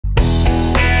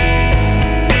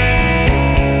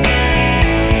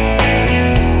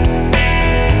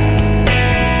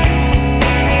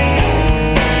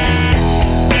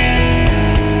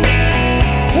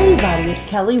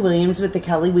Kelly Williams with the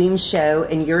Kelly Williams Show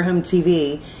and Your Home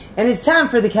TV. And it's time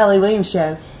for the Kelly Williams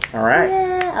Show. All right.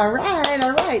 Yeah, all right,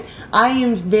 all right. I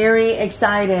am very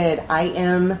excited. I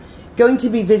am going to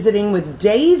be visiting with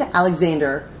Dave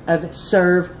Alexander of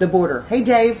Serve the Border. Hey,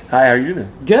 Dave. Hi, how are you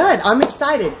doing? Good. I'm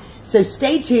excited. So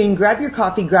stay tuned. Grab your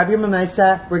coffee. Grab your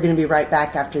mimosa. We're going to be right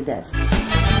back after this.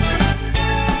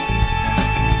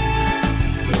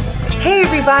 Hey,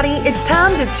 everybody. It's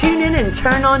time to tune in and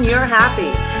turn on your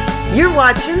happy. You're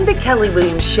watching the Kelly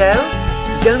Williams Show.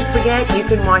 Don't forget, you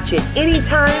can watch it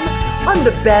anytime on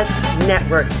the best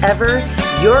network ever,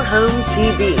 Your Home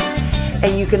TV.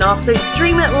 And you can also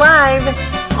stream it live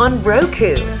on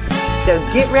Roku. So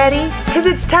get ready, because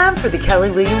it's time for the Kelly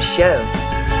Williams Show.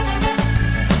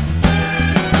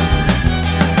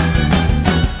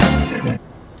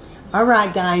 All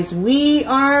right, guys, we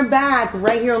are back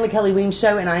right here on the Kelly Williams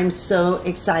Show, and I'm so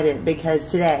excited because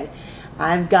today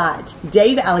I've got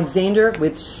Dave Alexander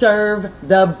with Serve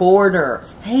the Border.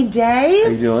 Hey, Dave. How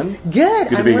you doing?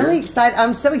 Good. I'm really excited.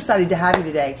 I'm so excited to have you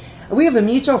today. We have a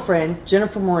mutual friend,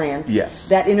 Jennifer Moran. Yes.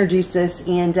 That introduced us,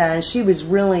 and she was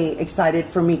really excited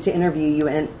for me to interview you.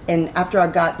 And after I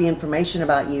got the information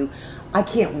about you, I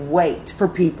can't wait for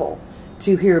people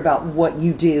to hear about what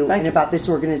you do and about this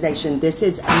organization. This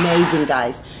is amazing,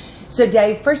 guys. So,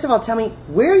 Dave, first of all, tell me,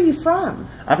 where are you from?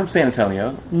 I'm from San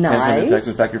Antonio. Nice. San Antonio, Texas.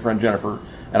 In fact, your friend Jennifer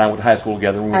and I went to high school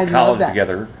together. We went to college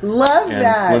together. Love and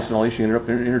that. coincidentally, she ended up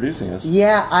introducing us.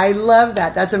 Yeah, I love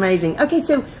that. That's amazing. Okay,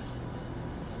 so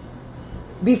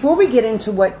before we get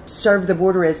into what Serve the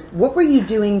Border is, what were you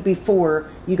doing before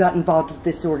you got involved with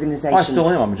this organization? Oh, I still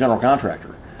am. I'm a general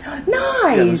contractor. Nice.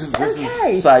 Yeah, this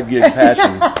is side gig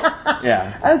passion.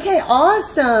 Yeah. Okay,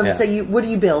 awesome. Yeah. So what do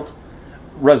you build?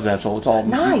 Residential. It's all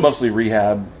mostly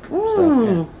rehab stuff.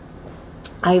 Yeah.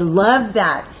 I love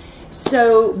that.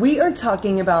 So we are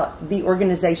talking about the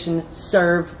organization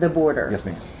Serve the Border. Yes,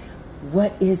 ma'am.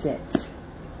 What is it?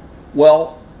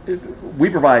 Well,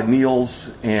 we provide meals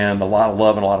and a lot of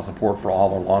love and a lot of support for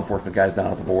all our law enforcement guys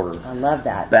down at the border. I love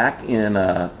that. Back in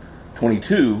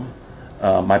 22,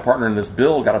 my partner in this,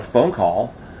 Bill, got a phone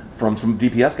call from some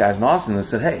DPS guys in Austin that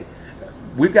said, hey,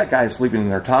 we've got guys sleeping in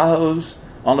their Tahoes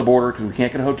on the border because we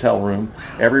can't get a hotel room.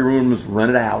 Wow. Every room is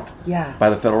rented out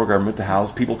by the federal government to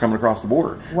house people coming across the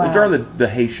border. Wow. It was during the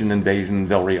Haitian invasion in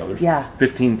Del Rio. There's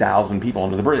 15,000 people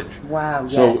under the bridge. Wow,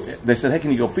 so they said, hey,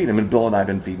 can you go feed them? And Bill and I have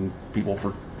been feeding people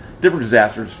for different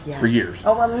disasters for years.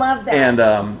 Oh, I love that.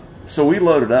 And so we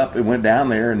loaded up and went down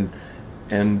there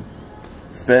and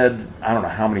fed, I don't know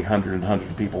how many hundreds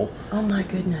of people. Oh, my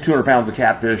goodness. 200 pounds of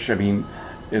catfish, I mean,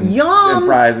 and Yum!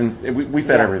 fries, and we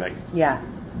fed everything. Yeah.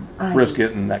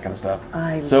 Brisket and that kind of stuff.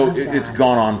 So it's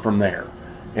gone on from there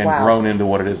and grown into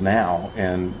what it is now,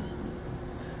 and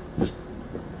just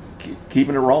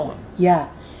keeping it rolling. Yeah.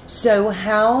 So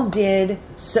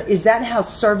is that how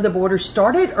Serve the Border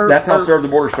started? That's how Serve the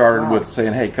Border started, with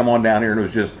saying, hey, come on down here. And it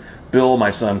was just Bill,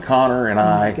 my son Connor, and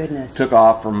I took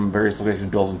off from various locations.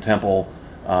 Bill's in Temple.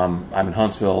 I'm in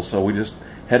Huntsville. So we just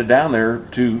headed down there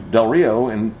to Del Rio,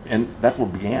 and that's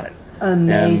what began it.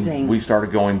 Amazing. And we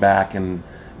started going back, and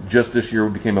just this year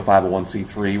we became a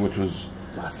 501c3, which was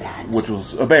which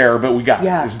was a bear, but we got it.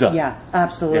 It was done. Yeah,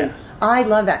 absolutely. Yeah. I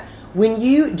love that. Do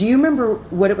you remember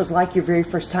what it was like your very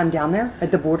first time down there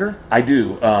at the border? I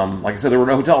do. Like I said, there were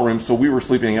no hotel rooms, so we were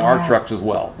sleeping in our trucks as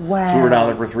well. Wow. So we were down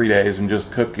there for 3 days and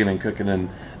just cooking and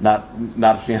not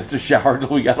a chance to shower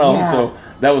until we got home. So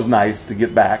that was nice to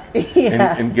get back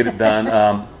and get it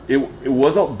done. It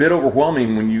was a bit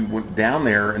overwhelming when you went down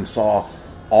there and saw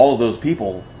all of those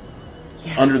people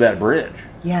under that bridge.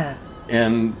 Yeah.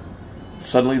 And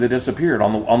suddenly they disappeared.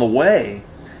 On the way,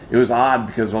 it was odd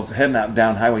because I was heading out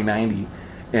down Highway 90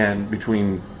 and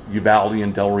between Uvalde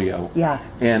and Del Rio. Yeah.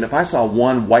 And if I saw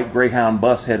one white Greyhound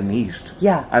bus heading east,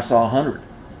 I saw 100.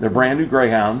 They're brand new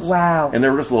Greyhounds. Wow. And they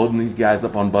were just loading these guys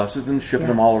up on buses and shipping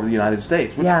them all over the United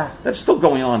States. Which that's still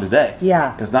going on today.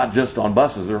 Yeah. It's not just on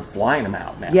buses. They're flying them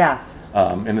out now. Yeah.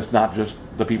 And it's not just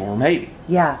the people from Haiti.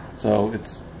 Yeah. So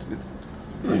it's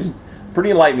pretty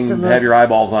enlightening to have your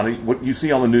eyeballs on it. What you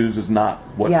see on the news is not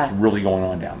what's really going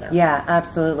on down there. Yeah,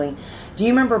 absolutely. Do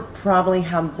you remember probably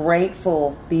how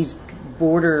grateful these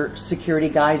border security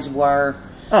guys were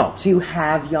to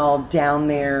have y'all down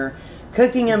there,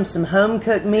 cooking them some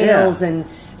home-cooked meals and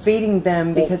feeding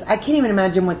them? Because I can't even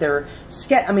imagine what their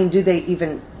do they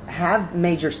even have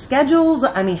major schedules?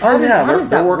 I mean, how does that work?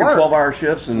 They're working 12-hour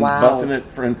shifts and busting it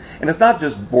and it's not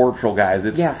just Border Patrol guys.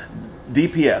 It's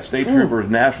DPS, State Troopers,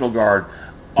 National Guard,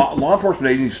 law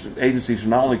enforcement agencies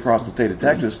from not only across the state of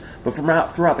Texas, but from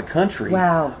throughout the country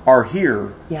are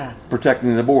here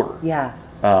protecting the border. Yeah.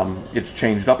 It's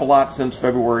changed up a lot since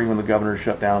February when the governor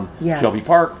shut down Yeah. Shelby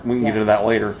Park. We can get into that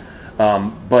later.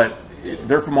 But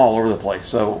they're from all over the place.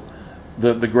 So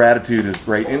the gratitude is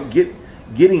great. And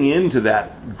getting into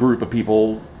that group of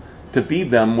people to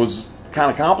feed them was kind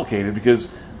of complicated because,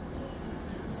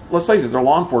 let's face it, they're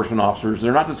law enforcement officers.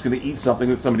 They're not just going to eat something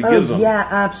that somebody gives them. Yeah,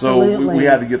 absolutely. So we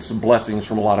had to get some blessings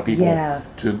from a lot of people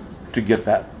to get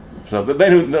that. So they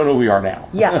don't know who we are now.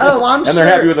 Yeah. Oh, I'm sure. And they're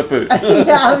happy with the food.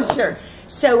 Yeah, I'm sure.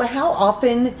 So how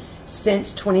often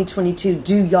since 2022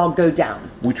 do y'all go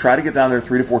down? We try to get down there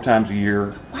 3 to 4 times a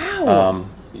year. Wow.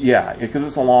 Yeah, because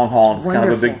it's a long haul. It's kind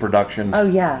of a big production. Oh,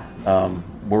 yeah.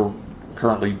 We're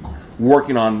currently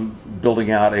working on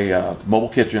building out a mobile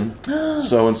kitchen.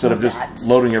 So instead of just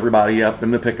loading everybody up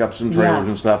in the pickups and trailers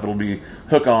and stuff, it'll be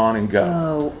hook on and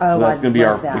go. So that's going to be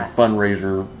our big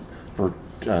fundraiser for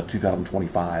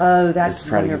 2025. Oh, that's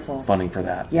try wonderful. To get funding for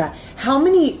that. Yeah. How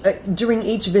many, during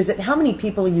each visit, how many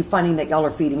people are you finding that y'all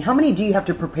are feeding? How many do you have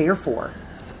to prepare for?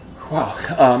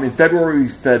 Wow. In February, we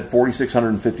fed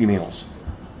 4,650 meals.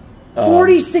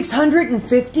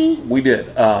 4,650? We did.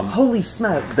 Holy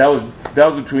smoke! That was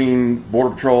between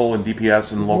Border Patrol and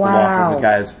DPS and local law enforcement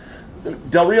guys.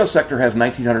 Del Rio sector has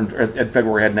 1,900. At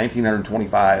February had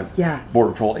 1,925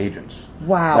 Border Patrol agents.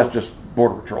 Wow, that's just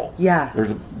Border Patrol. Yeah,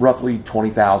 there's roughly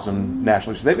 20,000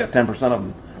 nationally, so they've got 10% of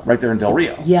them right there in Del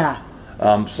Rio. Yeah.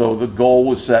 So the goal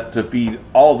was set to feed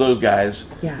all of those guys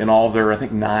in all of their, I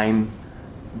think, 9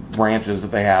 branches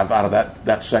that they have out of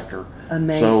that sector.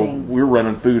 Amazing. So we're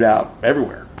running food out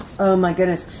everywhere. Oh my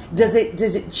goodness! Does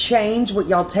it change what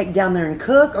y'all take down there and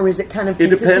cook, or is it kind of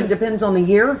consistent? Depends on the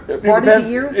year. Part of the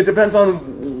year. It depends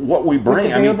on what we bring.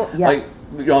 What's available? Like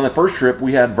on the first trip,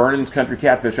 we had Vernon's Country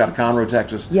Catfish out of Conroe,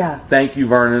 Texas. Yeah. Thank you,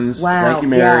 Vernon's. Wow. Thank you,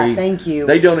 Mary. Yeah, thank you.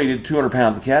 They donated 200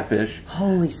 pounds of catfish.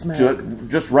 Holy smoke!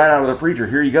 Just right out of the freezer.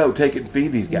 Here you go. Take it and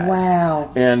feed these guys.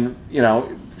 Wow. And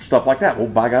stuff like that. Well,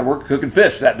 by God, we're cooking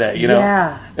fish that day,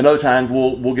 Yeah. And other times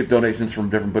we'll get donations from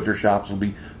different butcher shops. It'll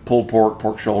be pulled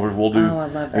pork shoulders. We'll do. Oh, I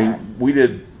love that. I mean, we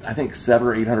did, I think,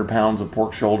 700 or 800 pounds of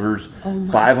pork shoulders,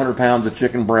 500 pounds of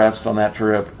chicken breast on that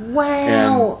trip.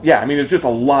 Wow. And I mean, it's just a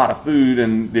lot of food,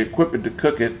 and the equipment to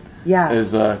cook it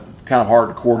is kind of hard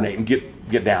to coordinate and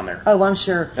get down there. Oh, I'm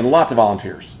sure. And lots of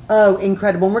volunteers. Oh,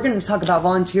 incredible. And we're going to talk about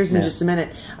volunteers in just a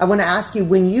minute. I want to ask you,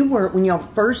 when y'all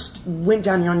first went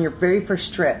down on your very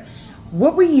first trip,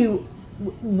 what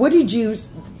did you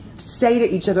say to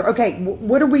each other? Okay,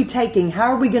 what are we taking?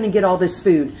 How are we going to get all this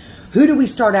food? Who do we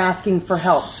start asking for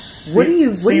help? What do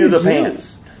you do?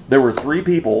 Pants. There were 3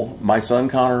 people, my son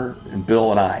Connor and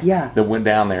Bill and I, that went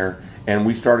down there. And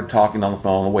we started talking on the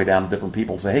phone on the way down to different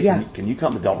people and say, hey, can you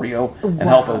come to Del Rio and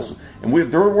help us? And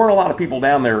there weren't a lot of people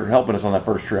down there helping us on that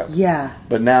first trip. Yeah.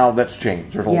 But now that's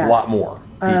changed. There's a lot more people.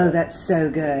 Oh, that's so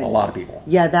good. A lot of people.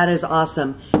 Yeah, that is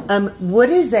awesome. What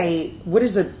does a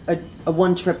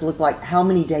one trip look like? How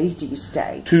many days do you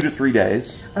stay? 2 to 3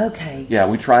 days. Okay. Yeah,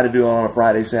 we try to do it on a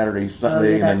Friday, Saturday,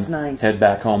 Sunday, that's and then nice. head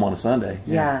back home on a Sunday.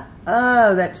 Yeah.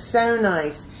 Oh, that's so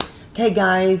nice. Okay,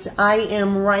 guys, I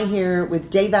am right here with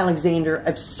Dave Alexander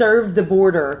of Serve the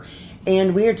Border,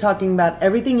 and we are talking about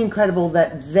everything incredible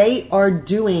that they are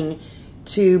doing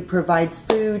to provide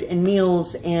food and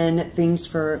meals and things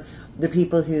for the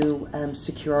people who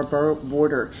secure our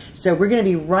border. So we're going to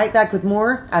be right back with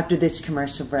more after this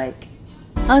commercial break.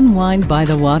 Unwind by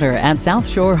the water at South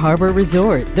Shore Harbor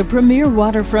Resort, the premier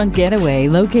waterfront getaway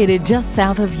located just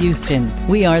south of Houston.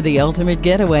 We are the ultimate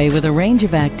getaway with a range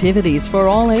of activities for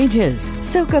all ages.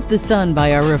 Soak up the sun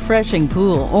by our refreshing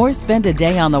pool or spend a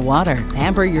day on the water.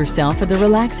 Pamper yourself at the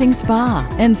relaxing spa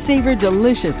and savor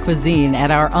delicious cuisine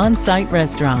at our on-site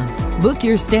restaurants. Book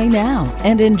your stay now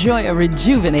and enjoy a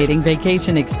rejuvenating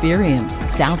vacation experience.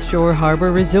 South Shore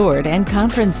Harbor Resort and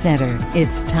Conference Center.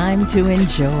 It's time to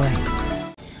enjoy.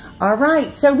 All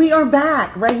right, so we are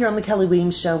back right here on the Kelly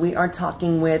Williams Show. We are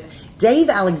talking with Dave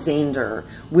Alexander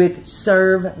with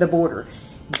Serve the Border.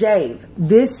 Dave,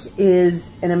 this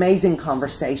is an amazing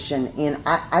conversation, and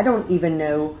I don't even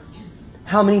know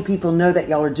how many people know that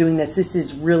y'all are doing this. This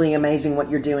is really amazing what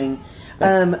you're doing.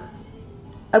 I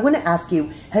want to ask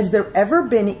you, has there ever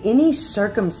been any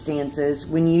circumstances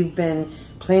when you've been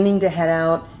planning to head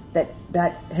out that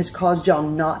has caused y'all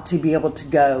not to be able to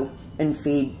go and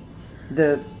feed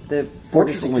the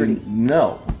border security?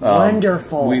 No.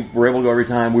 Wonderful. We were able to go every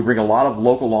time. We bring a lot of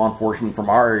local law enforcement from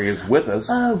our areas with us.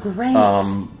 Oh, great.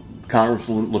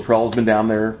 Congressman Luttrell has been down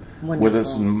there with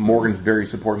us, and Morgan's very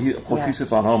supportive. Of course, he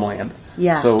sits on Homeland.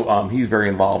 Yeah. So he's very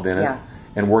involved in it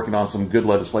and working on some good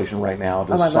legislation right now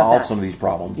to solve some of these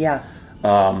problems. Yeah.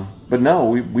 But no,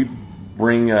 we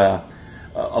bring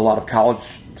a lot of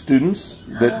college students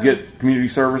that get community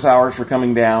service hours for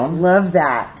coming down. Love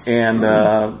that. And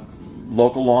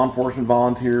local law enforcement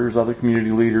volunteers, other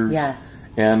community leaders. Yeah.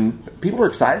 And people are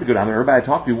excited to go down there. Everybody I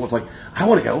talked to was like, I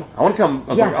want to go. I want to come. I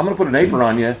was like, I'm going to put an apron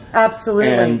on you. Absolutely.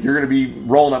 And you're going to be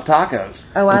rolling up tacos.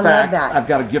 Oh, I love that. I've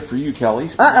got a gift for you, Kelly.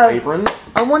 Apron.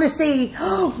 I want to see.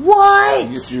 What?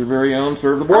 Get your very own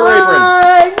Serve the Board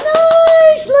apron.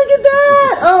 Nice. Look at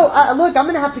that. Oh, look, I'm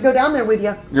going to have to go down there with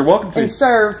you. You're welcome to. And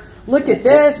serve. Look at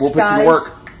this, we'll guys. Put you to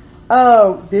work.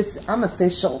 Oh, I'm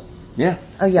official. Yeah.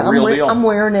 Oh yeah, I'm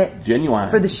wearing it. Genuine.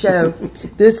 For the show.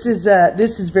 This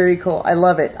is very cool. I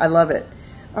love it. I love it.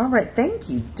 All right, thank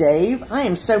you, Dave. I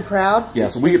am so proud. Yeah,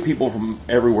 so we get people from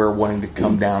everywhere wanting to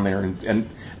come down there and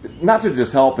not to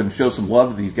just help and show some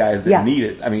love to these guys that need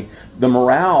it. I mean, the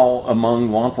morale among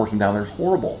law enforcement down there is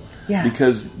horrible. Yeah.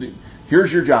 Because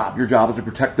here's your job. Your job is to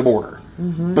protect the border.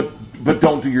 But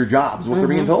don't do your job is what they're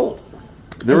being told.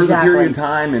 There was a period of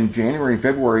time in January and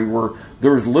February where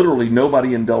there was literally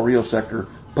nobody in Del Rio sector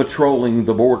patrolling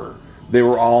the border. They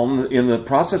were all in the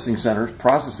processing centers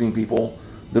processing people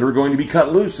that are going to be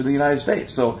cut loose in the United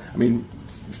States. So, I mean,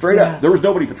 straight up, there was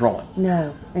nobody patrolling.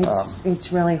 No,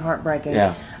 it's really heartbreaking.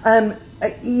 Yeah.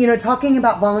 You know, talking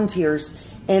about volunteers,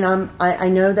 and I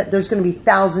know that there's going to be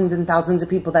thousands and thousands of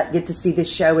people that get to see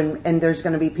this show, and there's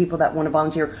going to be people that want to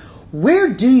volunteer. Where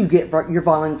do you get your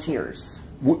volunteers?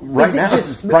 Right now,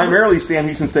 it's primarily Sam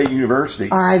Houston State University.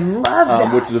 I love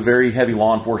that. Which is a very heavy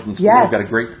law enforcement school. Yes. They've got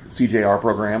a great CJR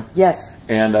program. Yes.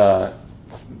 And,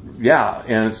 yeah,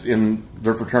 and it's in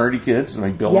their fraternity kids. I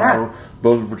mean, Bill and I are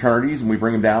both in fraternities, and we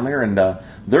bring them down there, and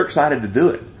they're excited to do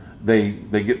it. They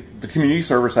get the community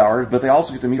service hours, but they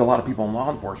also get to meet a lot of people in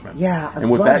law enforcement. Yeah, and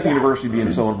with that university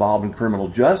being so involved in criminal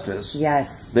justice,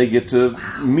 they get to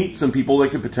meet some people they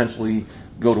could potentially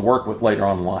go to work with later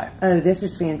on in life. Oh, this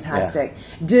is fantastic.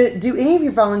 Yeah. Do any of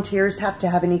your volunteers have to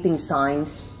have anything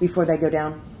signed before they go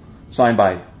down? Signed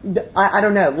by? I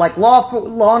don't know, like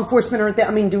law enforcement or anything.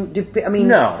 I mean,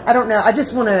 no, I don't know. I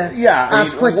just want to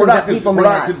ask questions that people may ask.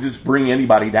 We're not going to just bring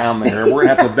anybody down there. We're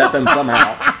going to have to vet them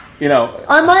somehow. You know,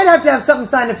 I might have to have something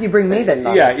signed if you bring me then.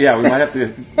 Yeah, we might have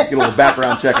to get a little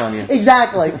background check on you.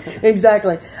 Exactly.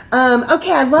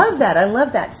 Okay, I love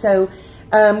that. So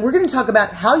we're going to talk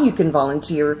about how you can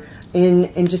volunteer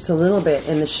in just a little bit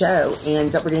in the show,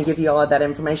 and we're going to give you all of that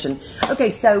information. Okay,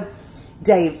 so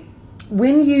Dave,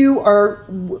 when you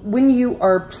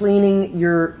are planning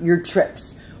your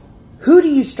trips, who do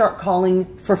you start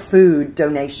calling for food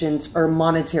donations or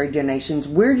monetary donations?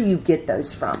 Where do you get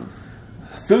those from?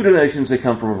 Food donations, they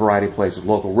come from a variety of places,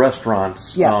 local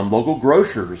restaurants, local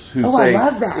grocers who say, I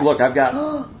love that. Look, I've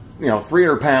got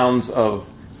 300 pounds of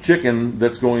chicken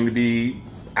that's going to be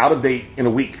out of date in a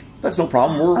week. That's no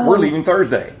problem. We're leaving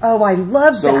Thursday. Oh, I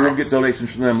love that. So we'll get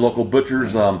donations from them. Local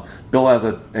butchers. Bill has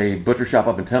a butcher shop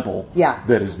up in Temple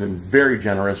that has been very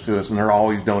generous to us, and they're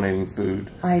always donating food.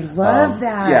 I love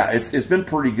that. Yeah, it's been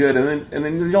pretty good. And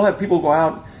then you'll have people go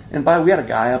out and buy. We had a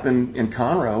guy up in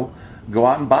Conroe go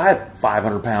out and buy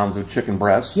 500 pounds of chicken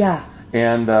breasts. Yeah.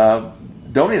 And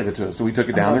donated it to us. So we took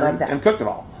it down there and cooked it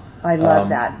all. I love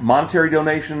that. Monetary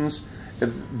donations,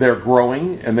 they're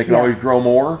growing, and they can always grow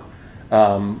more.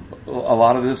 A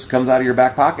lot of this comes out of your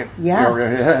back pocket. Yeah.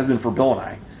 It has been for Bill and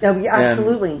I. Oh, yeah,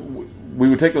 absolutely. And we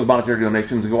would take those monetary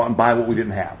donations and go out and buy what we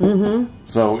didn't have.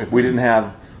 So if we didn't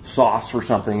have sauce for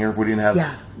something, or if we didn't have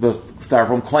the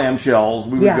styrofoam clamshells,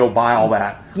 we would go buy all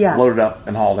that, load it up,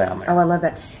 and haul down there. Oh, I love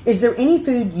that. Is there any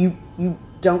food you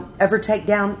don't ever take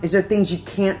down? Is there things you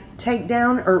can't take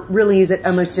down, or really is it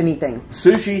almost anything?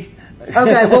 Sushi.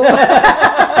 Okay, well,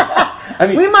 I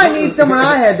mean, we might need someone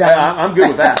I had down. I'm good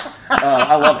with that.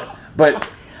 I love it. But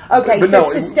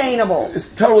sustainable. It's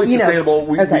totally sustainable.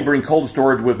 We bring cold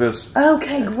storage with us.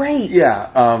 Okay, great.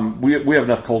 Yeah, we have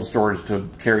enough cold storage to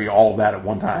carry all of that at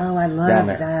one time. Oh, I love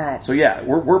that. So yeah,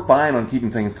 we're fine on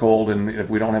keeping things cold, and if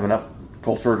we don't have enough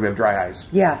cold storage, we have dry ice.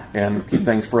 Yeah. And keep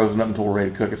things frozen up until we're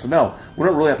ready to cook it. So no, we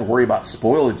don't really have to worry about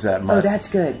spoilage that much. Oh, that's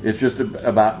good. It's just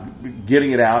about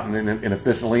getting it out and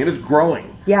efficiently, and it's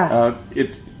growing. Yeah.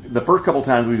 It's the first couple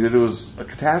times we did it was a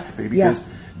catastrophe because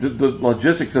the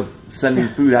logistics of sending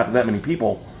food out to that many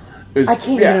people is... I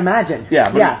can't even imagine.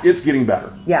 Yeah, but it's getting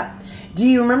better. Yeah. Do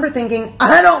you remember thinking,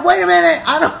 wait a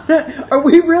minute, are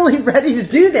we really ready to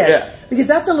do this? Yeah. Because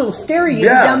that's a little scary. You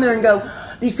get down there and go,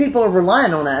 these people are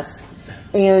relying on us.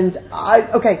 And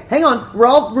hang on, we're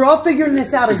all figuring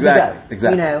this out as we go. Exactly.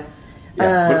 You know.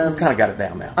 Yeah, but we've kind of got it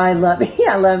down now. I love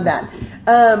that.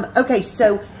 Okay,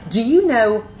 so do you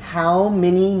know how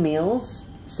many meals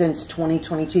since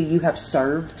 2022 you have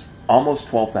served? Almost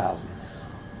 12,000.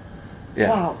 Yeah.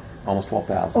 Wow. almost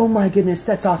 12,000. Oh my goodness,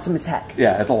 that's awesome as heck.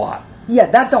 Yeah, it's a lot. Yeah,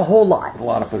 that's a whole lot. It's a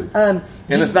lot of food. And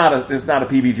it's not a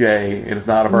PBJ, and it's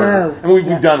not a burger. No. I mean,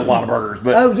 we've done a lot of burgers,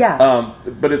 but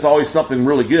but it's always something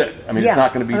really good. I mean, it's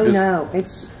not going to be just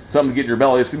it's something to get in your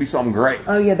belly. It's going to be something great.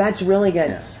 Oh yeah, that's really good.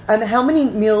 Yeah. How many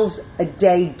meals a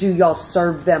day do y'all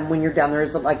serve them when you're down there?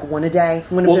 Is it like one a day?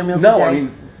 One of their meals a day? No, I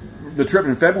mean, the trip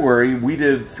in February, we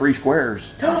did 3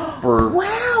 squares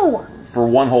for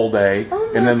one whole day,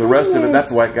 and then the rest of it.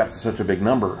 That's why it got such a big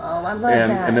number. Oh, I love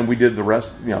that. And then we did the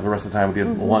rest. The rest of the time we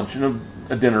did lunch and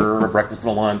a dinner, a breakfast,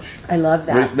 and a lunch. I love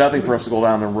that. There's nothing for us to go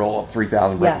down and roll up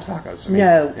 3,000 breakfast tacos.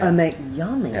 I mean,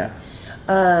 yummy. Yeah.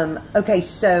 Okay,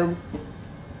 so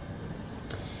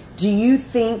do you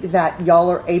think that y'all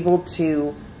are able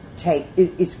to take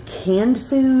is canned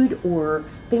food or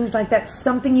things like that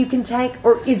something you can take,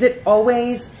 or is it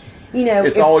always?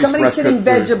 It's if somebody's sending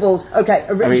vegetables, food.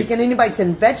 Can anybody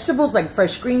send vegetables like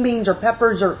fresh green beans or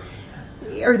peppers or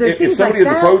are there things like that? If somebody in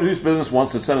the produce business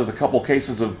wants to send us a couple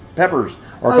cases of peppers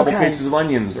or a couple cases of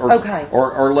onions or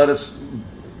let us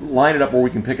line it up where we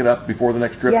can pick it up before the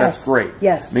next trip, that's great.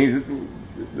 Yes. I mean,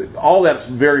 all that's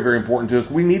very, very important to us.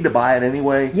 We need to buy it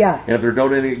anyway. Yeah. And if they're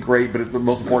donating it, great. But the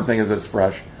most important thing is that it's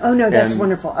fresh. Oh, no, that's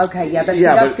wonderful. Okay,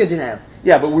 that's good to know.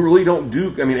 Yeah, but we really don't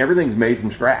do... I mean, everything's made from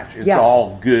scratch. It's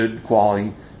all good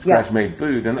quality, scratch-made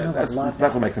food. And that's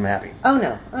what makes them happy. Oh,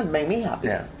 no. That made me happy.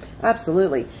 Yeah.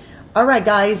 Absolutely. All right,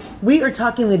 guys. We are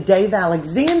talking with Dave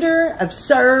Alexander of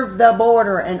Serve the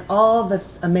Border and all the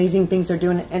amazing things they're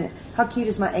doing. And how cute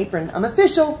is my apron? I'm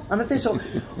official.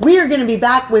 We are going to be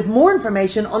back with more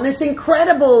information on this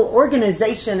incredible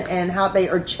organization and how they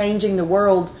are changing the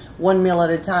world one meal at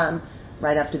a time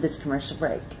right after this commercial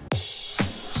break.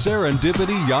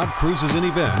 Serendipity Yacht Cruises and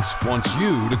Events wants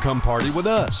you to come party with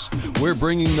us. We're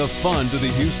bringing the fun to the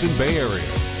Houston Bay Area.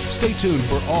 Stay tuned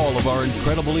for all of our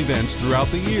incredible events throughout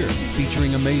the year,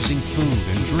 featuring amazing food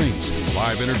and drinks,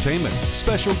 live entertainment,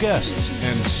 special guests,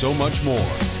 and so much more.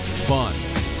 Fun,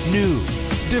 new,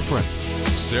 different.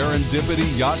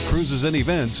 Serendipity Yacht Cruises and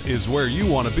Events is where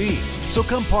you want to be. So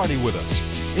come party with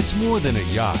us. It's more than a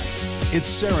yacht. It's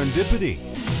serendipity.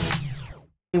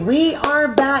 We are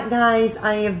back, guys.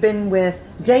 I have been with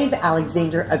Dave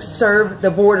Alexander of Serve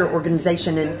the Border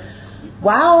organization, and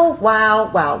wow,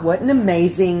 what an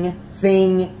amazing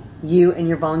thing you and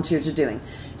your volunteers are doing.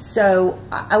 So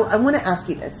I want to ask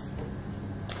you this.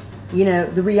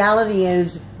 The reality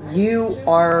is you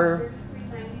are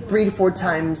 3 to 4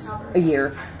 times a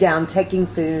year down taking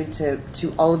food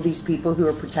to all of these people who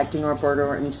are protecting our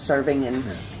border and serving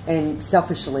and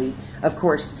selfishly, of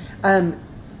course.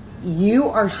 You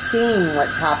are seeing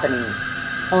what's happening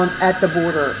at the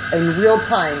border in real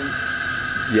time.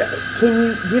 Yes. Can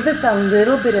you give us a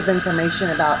little bit of information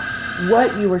about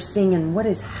what you are seeing and what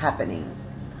is happening?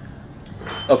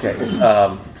 Okay.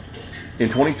 In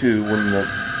 22, when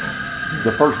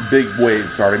the first big wave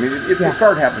started, I mean, it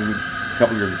started happening a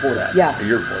couple years before that. Yeah. A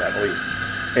year before that, I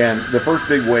believe. And the first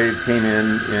big wave came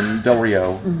in Del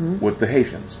Rio with the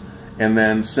Haitians. And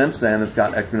then since then, it's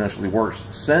got exponentially worse.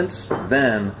 Since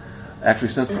then, actually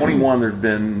since 21, there's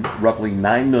been roughly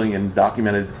 9 million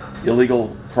documented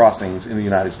illegal crossings in the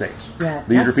United States. Yeah,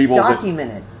 these are people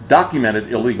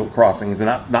documented illegal crossings.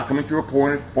 They're not coming through a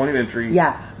point of entry.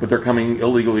 Yeah. But they're coming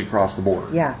illegally across the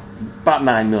border. Yeah. About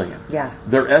 9 million. Yeah.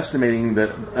 They're estimating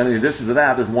that in addition to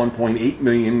that, there's 1.8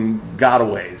 million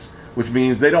gotaways, which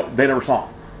means they never saw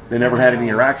them. They never had any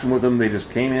interaction with them. They just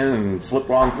came in and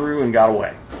slipped on through and got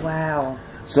away. Wow.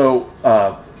 So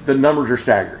the numbers are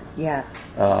staggering. Yeah.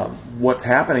 What's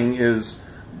happening is,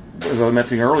 as I was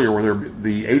mentioning earlier, where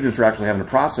the agents are actually having to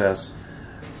process.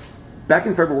 Back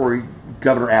in February,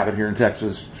 Governor Abbott here in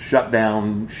Texas shut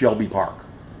down Shelby Park,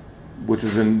 which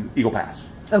is in Eagle Pass.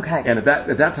 Okay. And at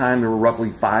that time, there were roughly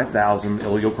 5,000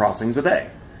 illegal crossings a day.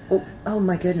 Oh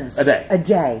my goodness. A day. A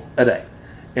day. A day.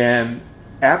 And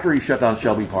after he shut down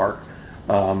Shelby Park,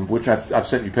 which I've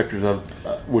sent you pictures of,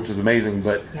 which is amazing,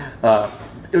 but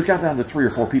it got down to 3 or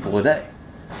 4 people a day.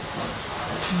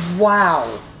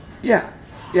 Wow. Yeah.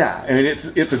 I mean,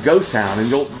 it's a ghost town, and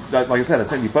like I said, I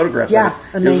sent you photographs. Yeah, of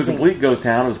it. amazing. It was a complete ghost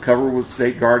town. It was covered with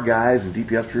state guard guys and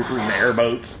DPS troopers and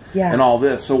airboats and all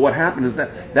this. So what happened is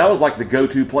that was like the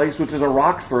go-to place, which is a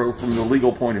rock's throw from the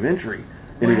legal point of entry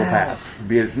in Eagle Pass,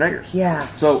 Beatrice Neggers. Yeah.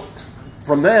 So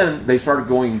from then, they started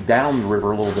going down the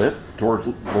river a little bit towards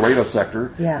Laredo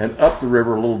sector and up the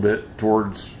river a little bit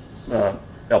towards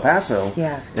El Paso.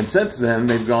 Yeah. And since then,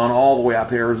 they've gone all the way out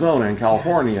to Arizona and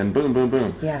California and boom, boom,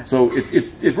 boom. Yeah. So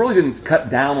it really didn't cut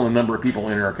down on the number of people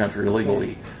entering our country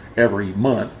illegally every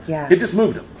month. Yeah. It just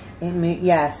moved them.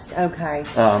 Yes. Okay.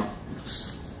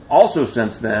 also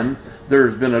since then,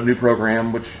 there's been a new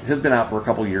program which has been out for a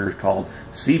couple of years called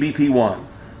CBP One,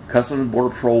 Customs and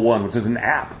Border Patrol One, which is an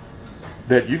app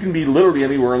that you can be literally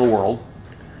anywhere in the world.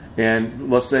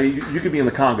 And let's say you could be in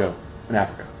the Congo in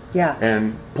Africa. Yeah.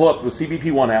 And pull up the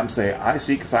CBP One app and say, I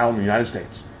seek asylum in the United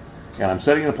States. And I'm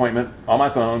setting an appointment on my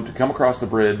phone to come across the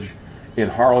bridge in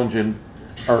Harlingen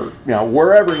or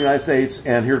wherever in the United States,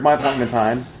 and here's my appointment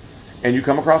time. And you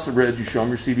come across the bridge, you show them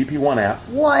your CBP One app.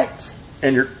 What?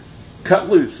 And you're cut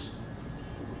loose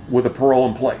with a parole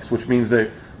in place, which means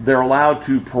they're allowed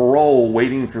to parole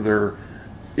waiting for their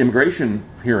immigration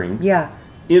hearing in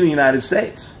the United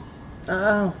States.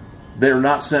 Oh. They're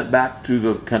not sent back to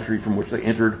the country from which they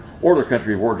entered or their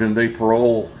country of origin. They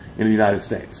parole in the United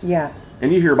States. Yeah.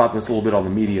 And you hear about this a little bit on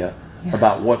the media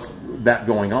about what's that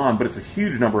going on, but it's a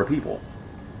huge number of people.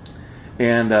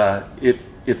 And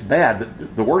it's bad.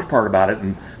 The worst part about it,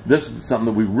 and this is something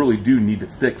that we really do need to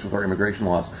fix with our immigration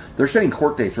laws, they're setting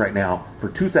court dates right now for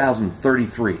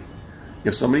 2033.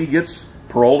 If somebody gets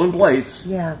paroled in place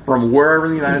from wherever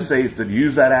in the United States to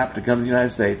use that app to come to the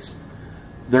United States,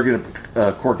 they're going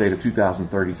to court date of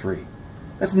 2033.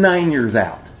 That's 9 years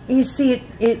out. You see,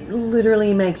 it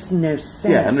literally makes no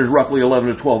sense. Yeah, and there's roughly 11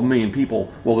 to 12 million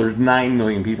people. Well, there's 9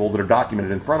 million people that are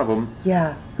documented in front of them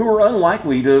who are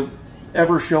unlikely to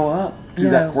ever show up to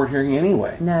that court hearing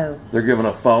anyway. No. They're given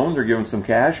a phone, they're given some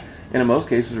cash, and in most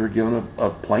cases they're given a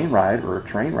plane ride or a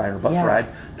train ride or bus ride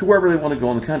to wherever they want to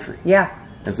go in the country. Yeah.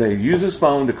 And say, use this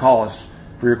phone to call us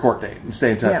for your court date and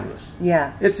stay in touch with us.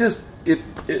 Yeah. It's just,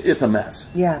 it's a mess.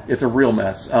 Yeah. It's a real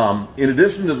mess. In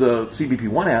addition to the CBP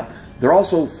One app, they're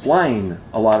also flying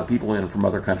a lot of people in from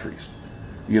other countries.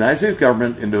 The United States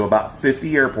government into about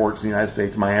 50 airports in the United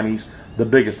States. Miami's the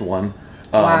biggest one.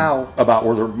 Wow. About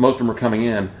where most of them are coming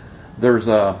in. There's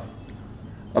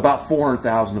about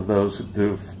 400,000 of those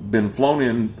who've been flown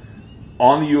in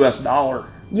on the U.S. dollar.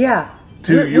 Yeah.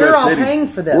 To U.S. We're all cities. paying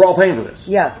for this. We're all paying for this.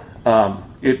 Yeah.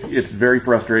 It's very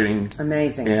frustrating.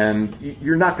 Amazing. And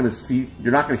you're not going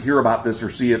to hear about this or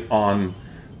see it on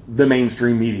the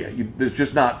mainstream media. It's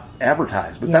just not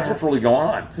advertised. But that's what's really going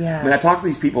on. Yeah. I mean, I talk to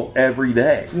these people every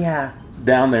day. Yeah.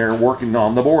 Down there working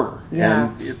on the border. Yeah.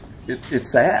 And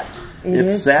it's sad.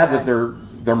 It's sad that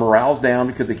their morale's down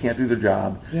because they can't do their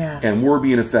job. Yeah. And we're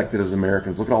being affected as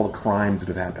Americans. Look at all the crimes that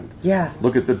have happened. Yeah.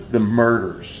 Look at the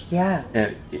murders. Yeah.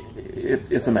 And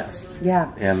it's a mess.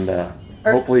 Yeah. And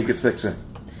hopefully it gets fixed soon.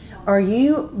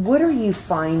 What are you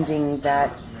finding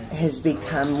that has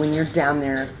become, when you're down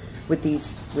there with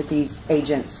these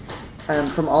agents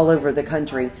from all over the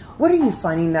country, what are you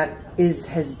finding that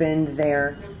has been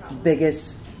their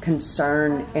biggest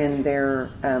concern and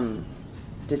their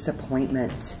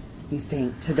disappointment, you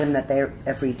think, to them that they're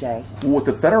every day? With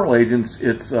the federal agents,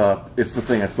 it's the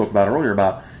thing I spoke about earlier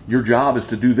about your job is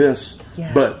to do this,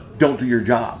 but don't do your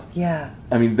job. Yeah.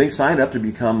 I mean, they signed up to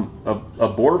become a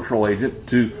Border Patrol agent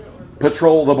to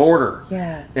patrol the border.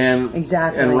 Yeah. And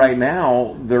exactly. And right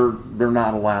now, they're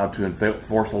not allowed to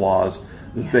enforce the laws.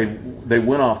 Yeah. They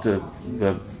went off to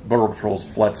the Border Patrol's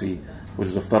FLETC, which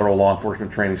is a federal law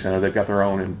enforcement training center. They've got their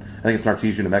own, I think it's in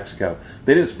Artesia, New Mexico.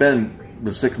 They didn't spend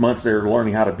the 6 months there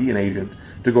learning how to be an agent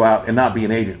to go out and not be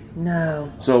an agent.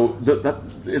 No. So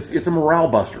it's a morale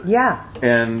buster. Yeah.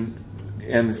 And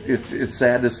it's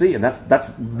sad to see, and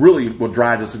that's really what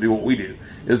drives us to do what we do,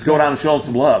 is go down and show them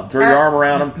some love. Throw your arm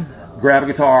around them, grab a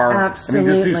guitar. Absolutely.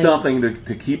 I mean, just do something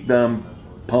to keep them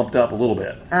pumped up a little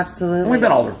bit. Absolutely. And we've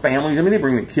got all their families. I mean, they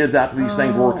bring the kids out to these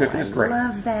things where we're cooking. It's great. I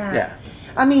love that. Yeah.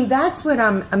 I mean, that's what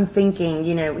I'm thinking,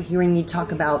 hearing you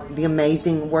talk about the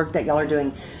amazing work that y'all are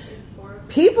doing.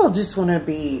 People just want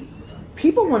to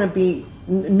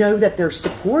know that they're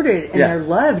supported and they're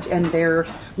loved and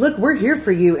look, we're here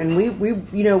for you and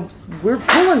we're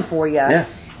pulling for you. Yeah.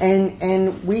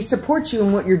 And we support you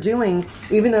in what you're doing,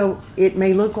 even though it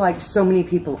may look like so many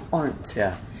people aren't.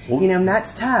 Yeah. Well, and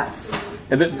that's tough.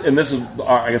 And this is,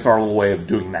 I guess, our little way of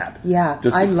doing that. Yeah,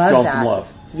 just I love show that. Some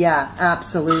love. Yeah,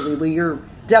 absolutely. Well, you're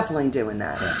definitely doing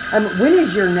that. Yeah. When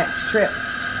is your next trip?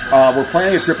 We're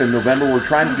planning a trip in November. We're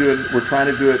trying to do it. We're trying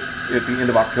to do it at the end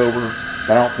of October.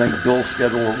 But I don't think Bill's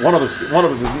schedule. One of us isn't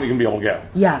going to be able to go.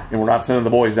 Yeah. And we're not sending the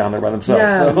boys down there by themselves.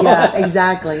 No. So. Yeah.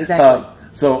 Exactly.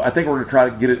 So I think we're going to try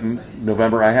to get it in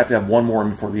November. I have to have one more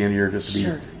before the end of the year just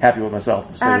to be happy with myself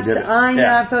to say we did it. I know,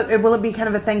 absolutely. Will it be kind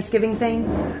of a Thanksgiving thing?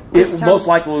 It most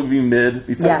likely will be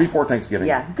before Thanksgiving.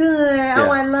 Yeah, good. Yeah.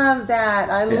 Oh, I love that.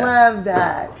 I love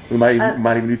that. We might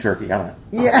even do turkey. I don't know.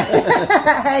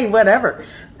 Yeah. Hey, whatever.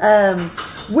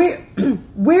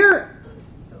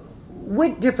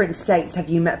 What different states have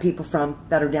you met people from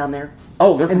that are down there?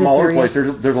 Oh, they're from all over the place.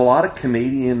 There's a lot of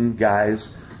Canadian guys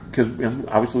because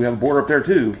obviously we have a border up there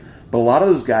too. But a lot of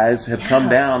those guys have come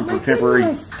down for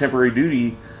temporary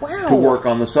duty to work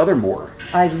on the southern border.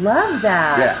 I love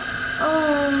that. Yeah.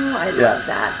 Oh, I love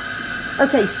that.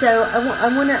 Okay, so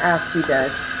I want to ask you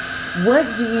this. What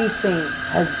do you think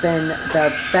has been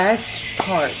the best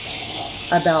part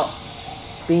about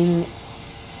being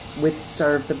with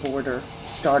Serve the Border,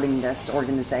 starting this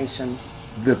organization?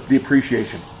 The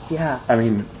appreciation. Yeah. I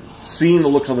mean, seeing the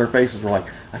looks on their faces, we're like,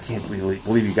 I can't believe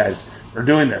you guys are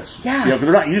doing this. Yeah. Because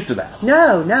they're not used to that.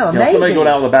 No, amazing. Somebody go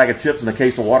down with a bag of chips and a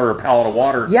case of water or a pallet of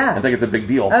water and think it's a big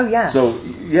deal. Oh, yeah. So,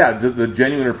 yeah, the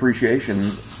genuine appreciation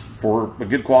for a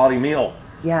good quality meal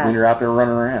when you're out there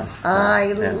running around.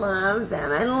 I love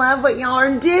that. I love what y'all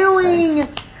are doing.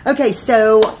 Thanks. Okay,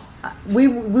 so we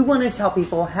want to tell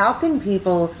people, how can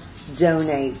people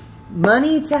donate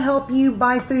money to help you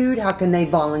buy food? How can they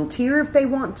volunteer if they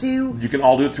want to? You can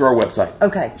all do it through our website.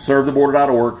 Okay.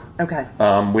 ServeTheBorder.org. Okay.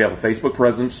 We have a Facebook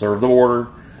presence, Serve the Border.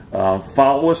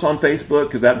 Follow us on Facebook,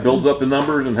 because that builds up the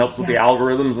numbers and helps with the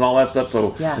algorithms and all that stuff.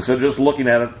 So instead of just looking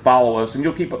at it, follow us, and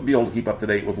you'll be able to keep up to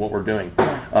date with what we're doing.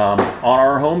 On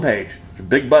our homepage, there's a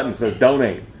big button that says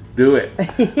Donate. Do it.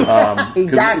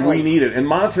 Exactly. We need it. And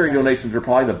monetary donations are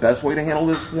probably the best way to handle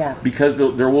this. Yeah. Because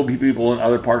there will be people in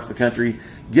other parts of the country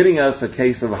getting us a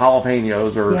case of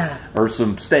jalapenos or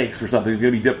some steaks or something is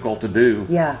going to be difficult to do.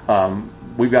 Yeah.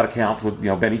 We've got accounts with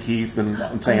Benny Keith and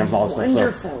Sam's and all that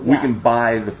wonderful. stuff. So we can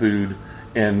buy the food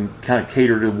and kind of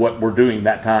cater to what we're doing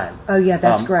that time. Oh yeah,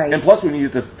 that's great. And plus we need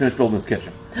it to finish building this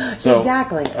kitchen. So,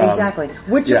 exactly.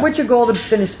 What's your goal to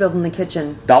finish building the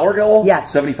kitchen? Dollar goal?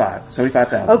 Yes.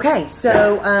 75,000. Okay,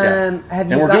 so have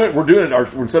you? We're doing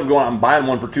it. Instead of going out and buying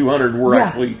one for $200, we're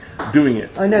actually doing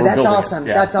it. Oh no, that's awesome.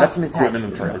 That's awesome as heck. Equipment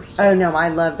and trailers. Oh no, I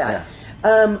love that.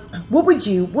 Yeah.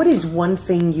 What is one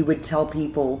thing you would tell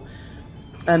people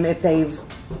if they've,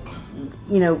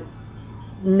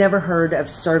 never heard of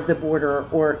Serve the Border,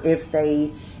 or if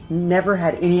they never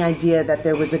had any idea that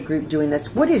there was a group doing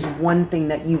this? What is one thing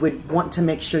that you would want to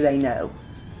make sure they know?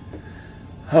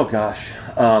 Oh gosh,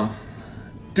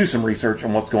 do some research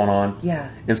on what's going on.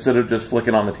 Yeah. Instead of just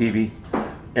flicking on the TV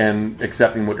and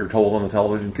accepting what you're told on the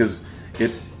television, because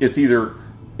it's either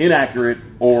inaccurate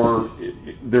or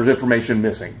there's information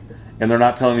missing, and they're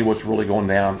not telling you what's really going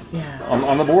down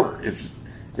on the border. It's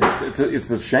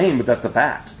a shame, but that's the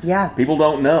fact. Yeah. People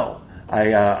don't know.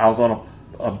 I was on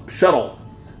a shuttle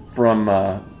from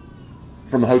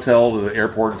the hotel to the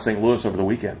airport in St. Louis over the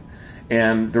weekend,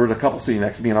 and there was a couple sitting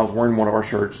next to me, and I was wearing one of our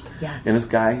shirts. Yeah. And this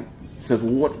guy says,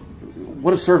 "Well,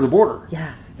 what is Serve the Border?"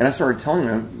 Yeah. And I started telling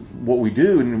them what we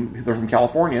do, and they're from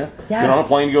California. Yeah. They're on a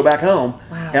plane to go back home.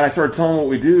 Wow. And I started telling them what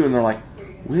we do, and they're like,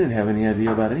 "We didn't have any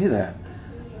idea about any of that."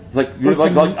 Like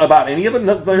about any of it?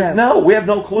 No, we have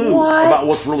no clue about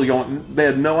what's really going on. They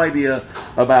had no idea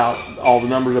about all the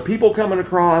numbers of people coming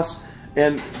across,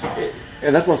 and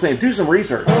that's what I'm saying. Do some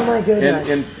research. Oh my goodness!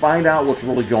 And find out what's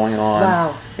really going on.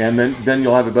 Wow! And then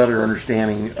you'll have a better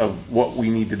understanding of what we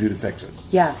need to do to fix it.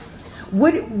 Yeah.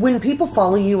 When people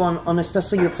follow you on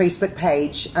especially your Facebook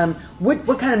page,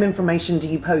 what kind of information do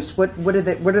you post? What are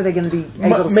they going to be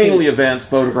able to see? Mainly events,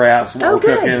 photographs, what we're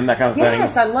cooking, that kind of thing.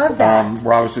 Yes, I love that.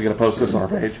 We're obviously going to post this on our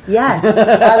page. Yes,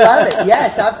 I love it.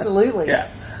 Yes, absolutely. Yeah.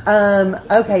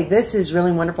 Okay, this is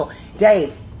really wonderful,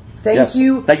 Dave. Thank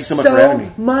you so much for having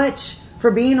me. Much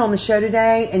for being on the show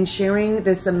today and sharing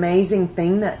this amazing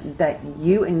thing that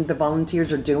you and the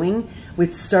volunteers are doing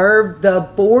with Serve the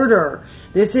Border.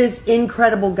 This is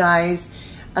incredible, guys.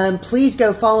 Please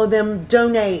go follow them,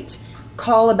 donate,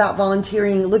 call about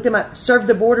volunteering. Look them up,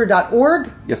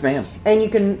 servetheboarder.org. Yes, ma'am. And you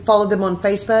can follow them on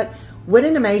Facebook. What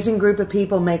an amazing group of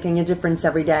people making a difference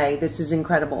every day. This is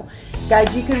incredible.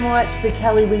 Guys, you can watch the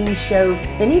Kelly Weems Show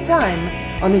anytime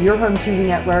on the Your Home TV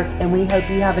network, and we hope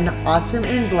you have an awesome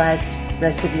and blessed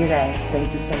rest of your day.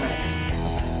 Thank you so much.